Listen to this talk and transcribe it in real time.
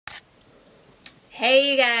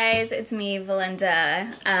Hey you guys, it's me,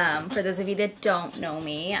 Velinda. For those of you that don't know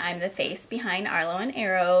me, I'm the face behind Arlo and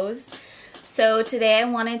Arrows. So today I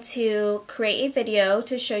wanted to create a video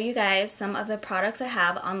to show you guys some of the products I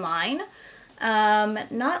have online.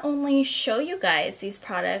 Not only show you guys these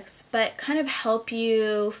products, but kind of help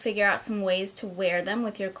you figure out some ways to wear them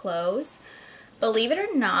with your clothes. Believe it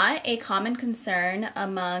or not, a common concern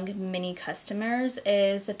among many customers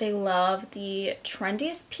is that they love the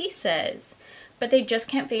trendiest pieces, but they just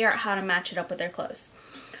can't figure out how to match it up with their clothes.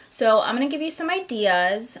 So I'm going to give you some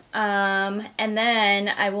ideas, and then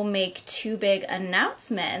I will make two big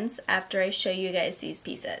announcements after I show you guys these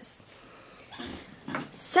pieces.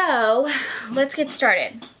 So let's get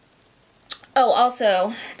started. Oh,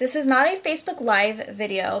 also, this is not a Facebook Live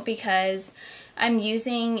video because I'm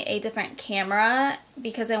using a different camera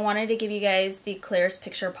because I wanted to give you guys the clearest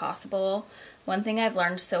picture possible. One thing I've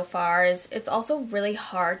learned so far is it's also really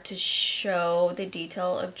hard to show the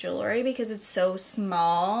detail of jewelry because it's so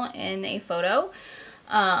small in a photo.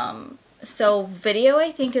 So video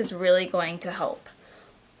I think is really going to help.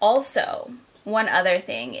 Also, one other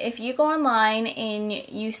thing, if you go online and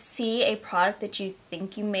you see a product that you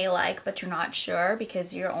think you may like but you're not sure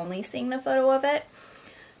because you're only seeing the photo of it,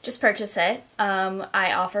 just purchase it.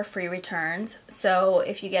 I offer free returns, so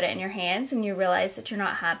if you get it in your hands and you realize that you're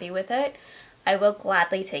not happy with it, I will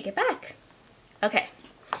gladly take it back. Okay,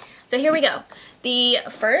 so here we go. The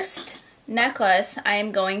first necklace I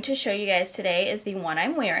am going to show you guys today is the one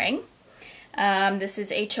I'm wearing. This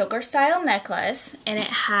is a choker style necklace and it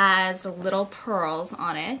has little pearls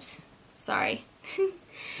on it. Sorry,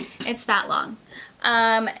 it's that long.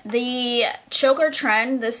 The choker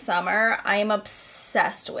trend this summer I am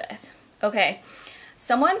obsessed with. Okay,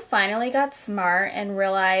 someone finally got smart and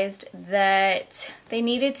realized that they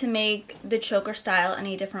needed to make the choker style in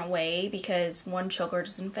a different way because one choker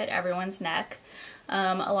doesn't fit everyone's neck.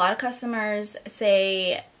 A lot of customers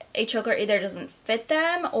say a choker either doesn't fit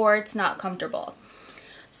them or it's not comfortable.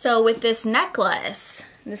 So with this necklace,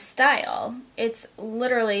 the style, it's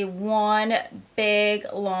literally one big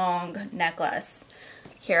long necklace.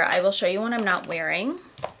 Here, I will show you one I'm not wearing.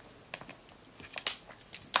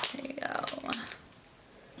 There you go.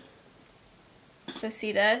 So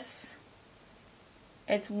see this?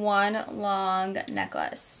 It's one long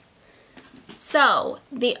necklace. So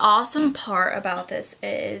the awesome part about this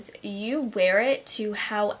is you wear it to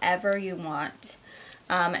however you want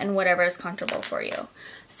and whatever is comfortable for you.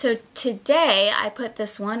 So today I put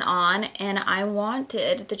this one on and I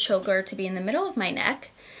wanted the choker to be in the middle of my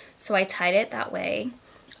neck, so I tied it that way,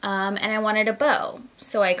 and I wanted a bow,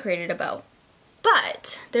 so I created a bow.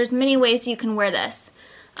 But there's many ways you can wear this.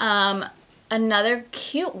 Another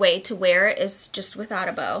cute way to wear it is just without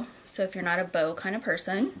a bow. So if you're not a bow kind of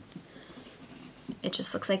person, it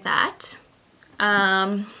just looks like that.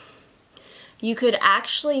 You could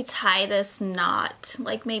actually tie this knot,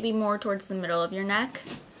 like maybe more towards the middle of your neck.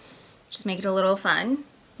 Just make it a little fun.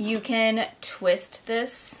 You can twist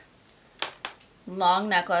this long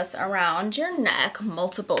necklace around your neck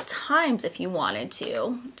multiple times if you wanted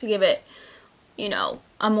to give it, you know,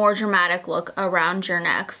 a more dramatic look around your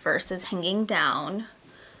neck versus hanging down.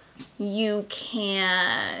 You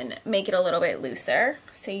can make it a little bit looser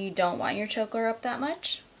so you don't want your choker up that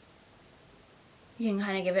much. You can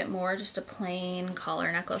kind of give it more just a plain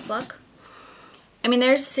collar necklace look. I mean,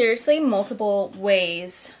 there's seriously multiple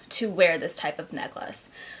ways to wear this type of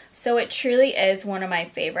necklace. So it truly is one of my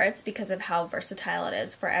favorites because of how versatile it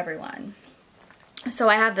is for everyone. So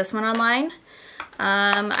I have this one online.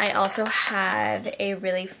 I also have a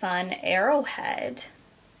really fun arrowhead.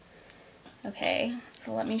 Okay,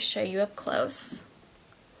 so let me show you up close.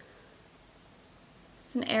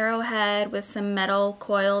 It's an arrowhead with some metal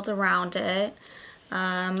coiled around it.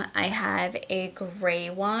 I have a gray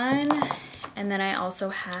one, and then I also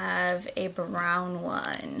have a brown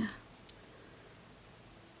one.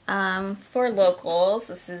 For locals,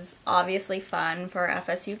 this is obviously fun for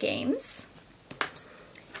FSU games.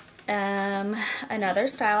 Another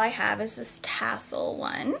style I have is this tassel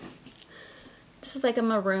one. This is like a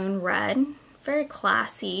maroon red, very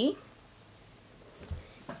classy.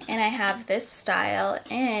 And I have this style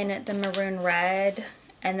in the maroon red,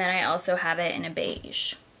 and then I also have it in a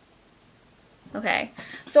beige. Okay,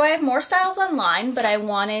 so I have more styles online, but I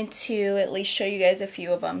wanted to at least show you guys a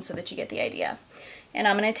few of them so that you get the idea. And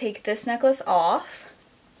I'm going to take this necklace off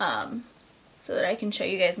so that I can show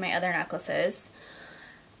you guys my other necklaces.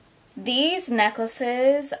 These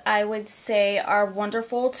necklaces, I would say, are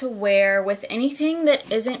wonderful to wear with anything that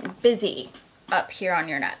isn't busy up here on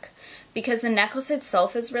your neck, because the necklace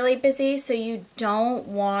itself is really busy, so you don't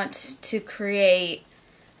want to create,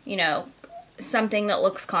 you know, something that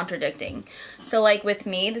looks contradicting. So like with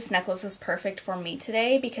me, this necklace is perfect for me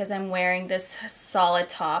today because I'm wearing this solid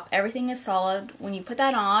top. Everything is solid. When you put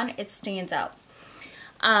that on, it stands out.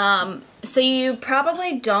 So you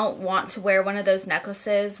probably don't want to wear one of those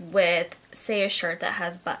necklaces with, say, a shirt that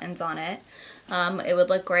has buttons on it. It would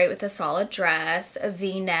look great with a solid dress, a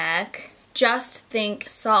V-neck. Just think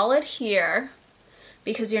solid here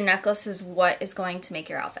because your necklace is what is going to make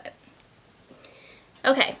your outfit.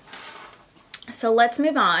 Okay, so let's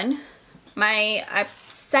move on. My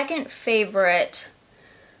second favorite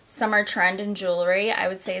summer trend in jewelry, I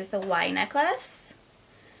would say, is the Y necklace.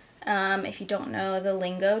 If you don't know the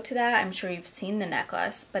lingo to that, I'm sure you've seen the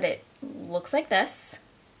necklace, but it looks like this.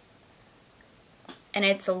 And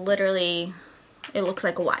it's literally, it looks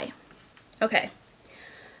like a Y. Okay,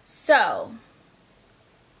 so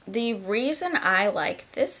the reason I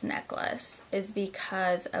like this necklace is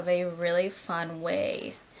because of a really fun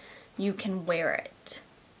way you can wear it.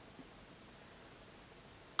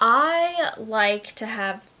 I like to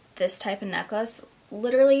have this type of necklace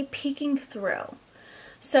literally peeking through.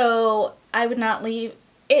 So I would not leave,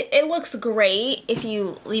 it looks great if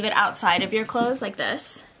you leave it outside of your clothes like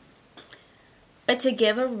this. But to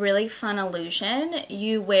give a really fun illusion,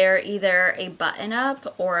 you wear either a button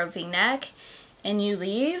up or a V-neck and you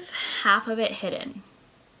leave half of it hidden.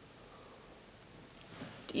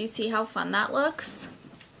 Do you see how fun that looks?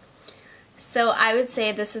 So I would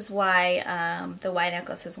say this is why the Y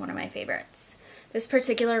necklace is one of my favorites. This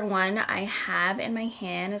particular one I have in my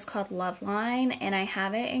hand is called Love Line, and I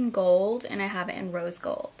have it in gold and I have it in rose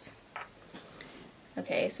gold.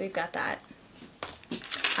 Okay, so we've got that.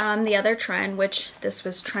 The other trend, which this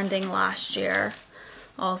was trending last year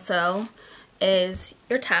also, is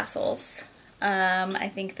your tassels.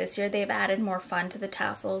 I think this year they've added more fun to the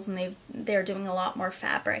tassels and they're doing a lot more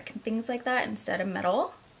fabric and things like that instead of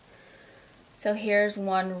metal. So here's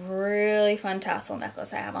one really fun tassel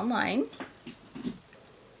necklace I have online.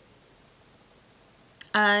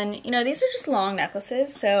 And you know, these are just long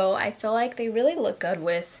necklaces, so I feel like they really look good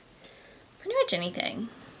with pretty much anything.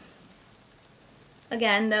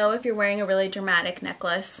 Again, though, if you're wearing a really dramatic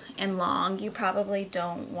necklace and long, you probably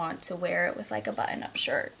don't want to wear it with like a button-up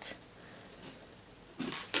shirt.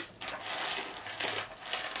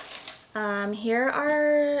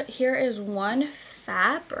 Here is one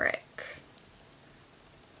fabric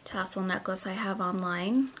tassel necklace I have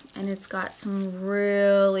online, and it's got some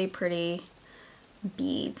really pretty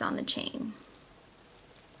beads on the chain.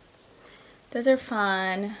 Those are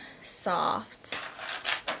fun, soft,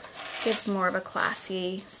 gives more of a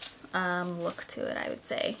classy look to it, I would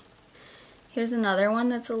say. Here's another one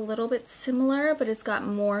that's a little bit similar, but it's got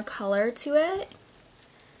more color to it.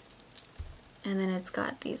 And then it's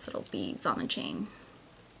got these little beads on the chain.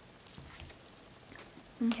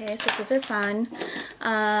 Okay, so those are fun.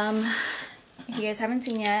 If you guys haven't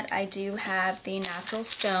seen yet, I do have the natural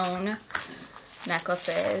stone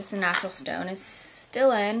necklaces. The natural stone is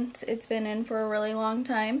still in. It's been in for a really long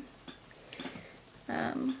time.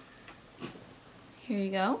 Here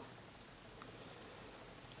you go.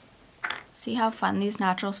 See how fun these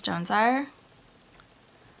natural stones are?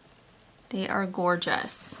 They are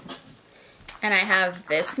gorgeous. And I have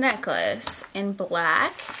this necklace in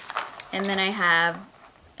black, and then I have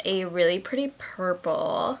a really pretty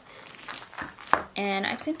purple, and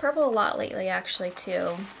I've seen purple a lot lately actually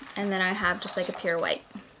too, and then I have just like a pure white.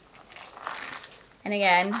 And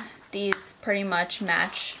again, these pretty much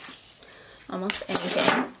match almost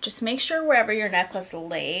anything. Just make sure wherever your necklace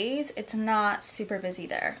lays, it's not super busy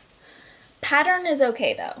there. Pattern is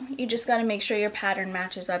okay though. You just got to make sure your pattern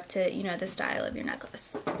matches up to, you know, the style of your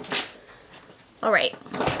necklace. All right.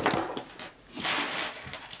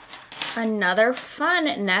 Another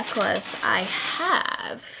fun necklace I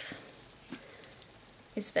have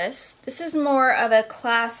is this. This is more of a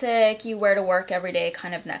classic, you wear to work every day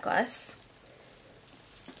kind of necklace.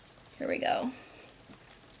 Here we go.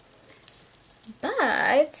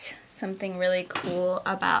 But something really cool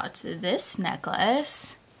about this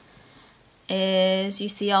necklace is you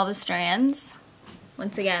see all the strands.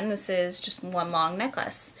 Once again, this is just one long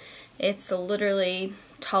necklace. It's literally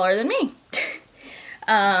taller than me.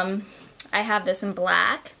 I have this in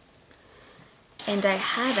black, and I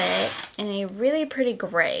have it in a really pretty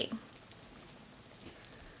gray.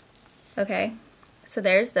 Okay, so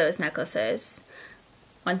there's those necklaces.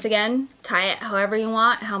 Once again, tie it however you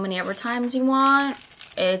want, how many ever times you want.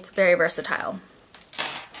 It's very versatile.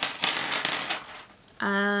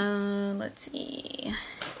 Let's see.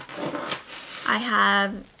 I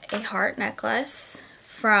have a heart necklace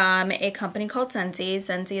from a company called Scentsy.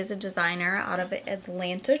 Scentsy is a designer out of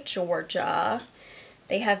Atlanta, Georgia.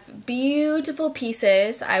 They have beautiful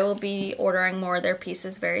pieces. I will be ordering more of their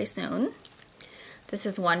pieces very soon. This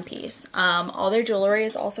is one piece. All their jewelry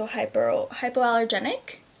is also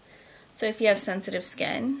hypoallergenic. So if you have sensitive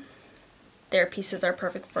skin, their pieces are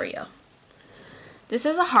perfect for you. This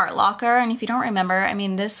is a heart locker, and if you don't remember, I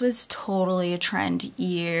mean, this was totally a trend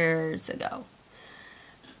years ago.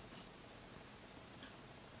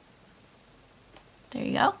 There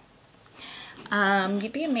you go.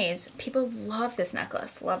 You'd be amazed. People love this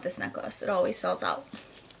necklace. Love this necklace. It always sells out.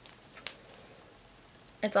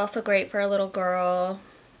 It's also great for a little girl,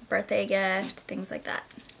 birthday gift, things like that.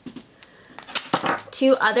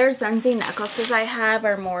 Two other Zenzi necklaces I have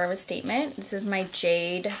are more of a statement. This is my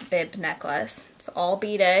jade bib necklace. It's all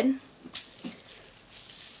beaded.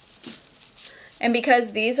 And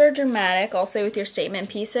because these are dramatic, also with your statement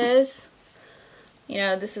pieces, you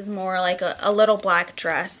know, this is more like a little black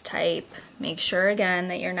dress type. Make sure again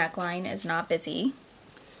that your neckline is not busy.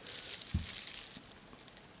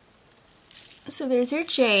 So there's your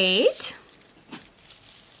jade.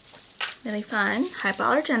 Really fun.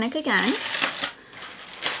 Hypoallergenic again.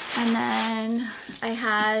 And then I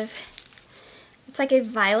have, it's like a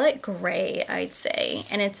violet gray, I'd say,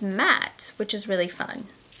 and it's matte, which is really fun.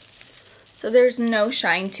 So there's no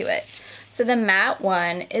shine to it. So the matte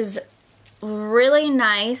one is really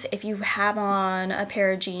nice if you have on a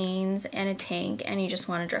pair of jeans and a tank and you just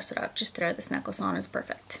want to dress it up. Just throw this necklace on, it's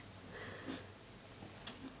perfect.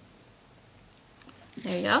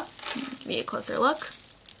 There you go. Give you a closer look.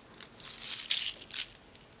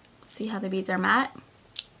 See how the beads are matte?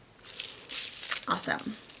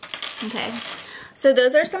 Awesome. Okay, so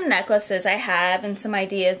those are some necklaces I have and some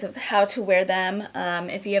ideas of how to wear them.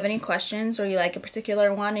 If you have any questions or you like a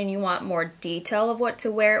particular one and you want more detail of what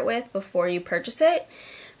to wear it with before you purchase it,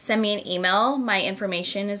 send me an email. My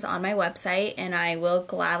information is on my website and I will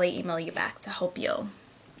gladly email you back to help you.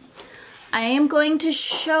 I am going to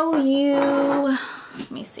show you,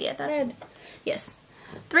 let me see, I thought I had, yes,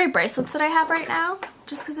 3 bracelets that I have right now,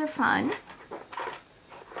 just because they're fun.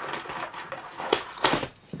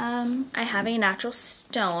 I have a natural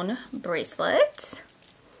stone bracelet.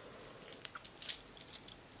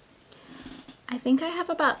 I think I have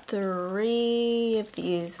about 3 of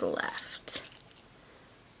these left.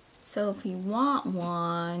 So if you want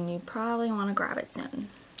one, you probably want to grab it soon.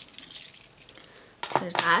 So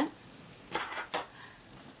there's that.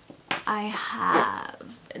 I have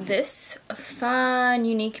this fun,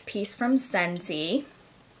 unique piece from Zenzi.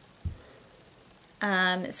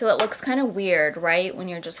 So it looks kind of weird, right, when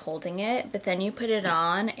you're just holding it, but then you put it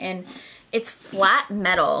on and it's flat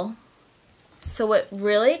metal, so it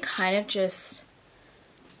really kind of just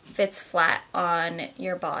fits flat on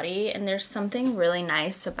your body, and there's something really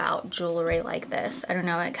nice about jewelry like this. I don't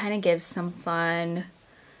know, it kind of gives some fun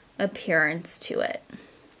appearance to it.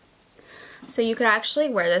 So you could actually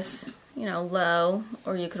wear this, you know, low,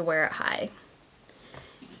 or you could wear it high.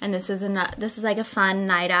 And this is like a fun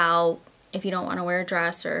night out. If you don't want to wear a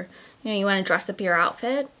dress, or you know, you want to dress up your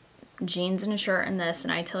outfit, jeans and a shirt and this,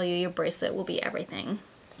 and I tell you, your bracelet will be everything.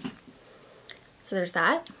 So there's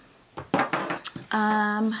that.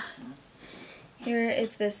 Here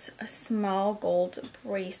is this small gold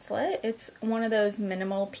bracelet. It's one of those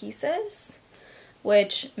minimal pieces,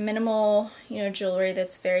 which minimal, you know, jewelry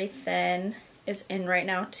that's very thin is in right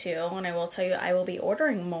now too. And I will tell you, I will be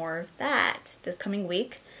ordering more of that this coming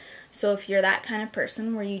week. So if you're that kind of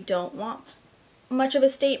person where you don't want much of a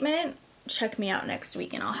statement, check me out next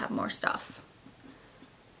week and I'll have more stuff.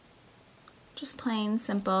 Just plain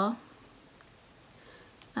simple.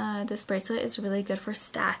 This bracelet is really good for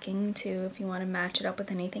stacking too if you want to match it up with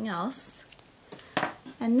anything else.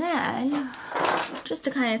 And then, just to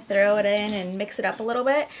kind of throw it in and mix it up a little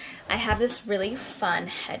bit, I have this really fun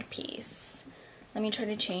headpiece. Let me try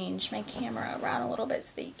to change my camera around a little bit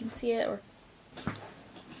so that you can see it. Or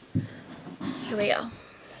here we go.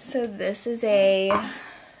 So this is a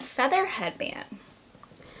feather headband.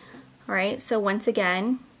 Alright, so once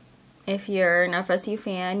again, if you're an FSU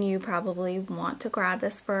fan, you probably want to grab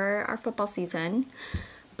this for our football season.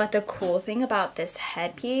 But the cool thing about this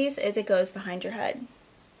headpiece is it goes behind your head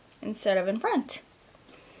instead of in front.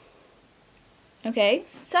 Okay,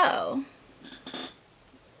 so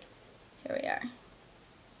here we are.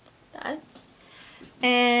 That.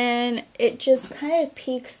 And it just kind of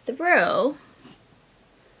peeks through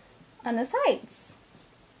on the sides.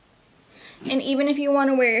 And even if you want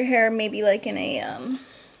to wear your hair maybe like in a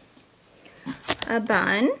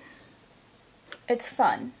bun, it's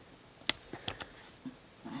fun.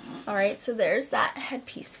 Alright, so there's that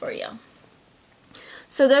headpiece for you.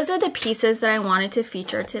 So those are the pieces that I wanted to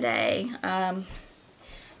feature today.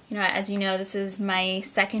 You know, as you know, this is my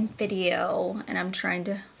second video and I'm trying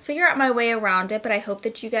to figure out my way around it, but I hope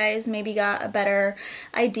that you guys maybe got a better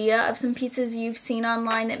idea of some pieces you've seen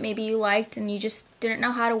online that maybe you liked and you just didn't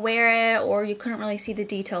know how to wear it, or you couldn't really see the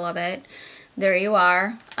detail of it. There you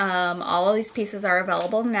are. All of these pieces are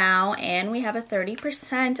available now, and we have a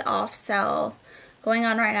 30% off sale going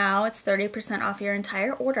on right now. It's 30% off your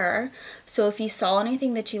entire order. So if you saw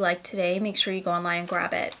anything that you liked today, make sure you go online and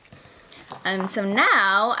grab it. So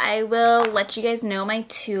now I will let you guys know my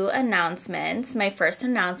 2 announcements. My first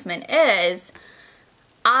announcement is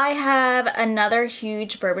I have another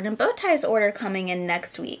huge bourbon and bow ties order coming in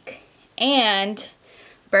next week. And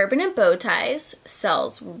bourbon and bow ties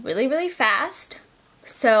sells really, really fast.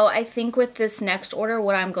 So I think with this next order,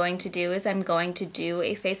 what I'm going to do is I'm going to do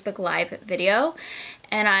a Facebook Live video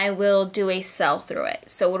and I will do a sell through it.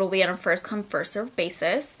 So it'll be on a first come, first served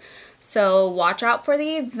basis. So watch out for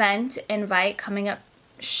the event invite coming up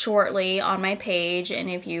shortly on my page, and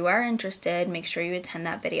if you are interested, make sure you attend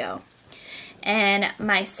that video. And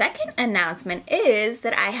my second announcement is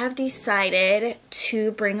that I have decided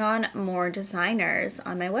to bring on more designers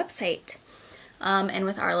on my website and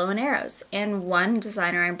with Arlo and Arrows. And one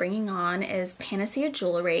designer I'm bringing on is Panacea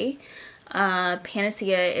Jewelry.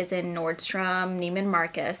 Panacea is in Nordstrom, Neiman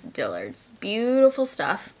Marcus, Dillard's. Beautiful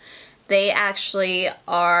stuff. They actually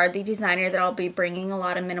are the designer that I'll be bringing a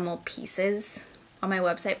lot of minimal pieces on my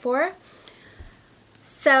website for.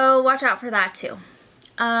 So watch out for that too.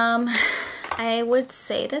 I would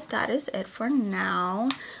say that that is it for now.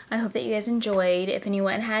 I hope that you guys enjoyed. If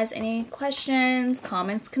anyone has any questions,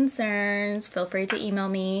 comments, concerns, feel free to email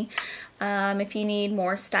me. If you need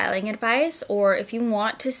more styling advice, or if you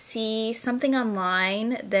want to see something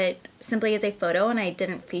online that simply is a photo and I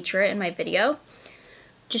didn't feature it in my video,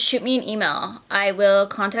 just shoot me an email. I will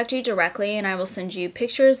contact you directly and I will send you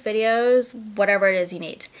pictures, videos, whatever it is you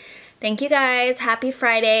need. Thank you guys. Happy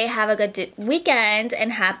Friday. Have a good weekend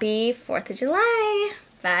and happy 4th of July.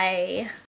 Bye.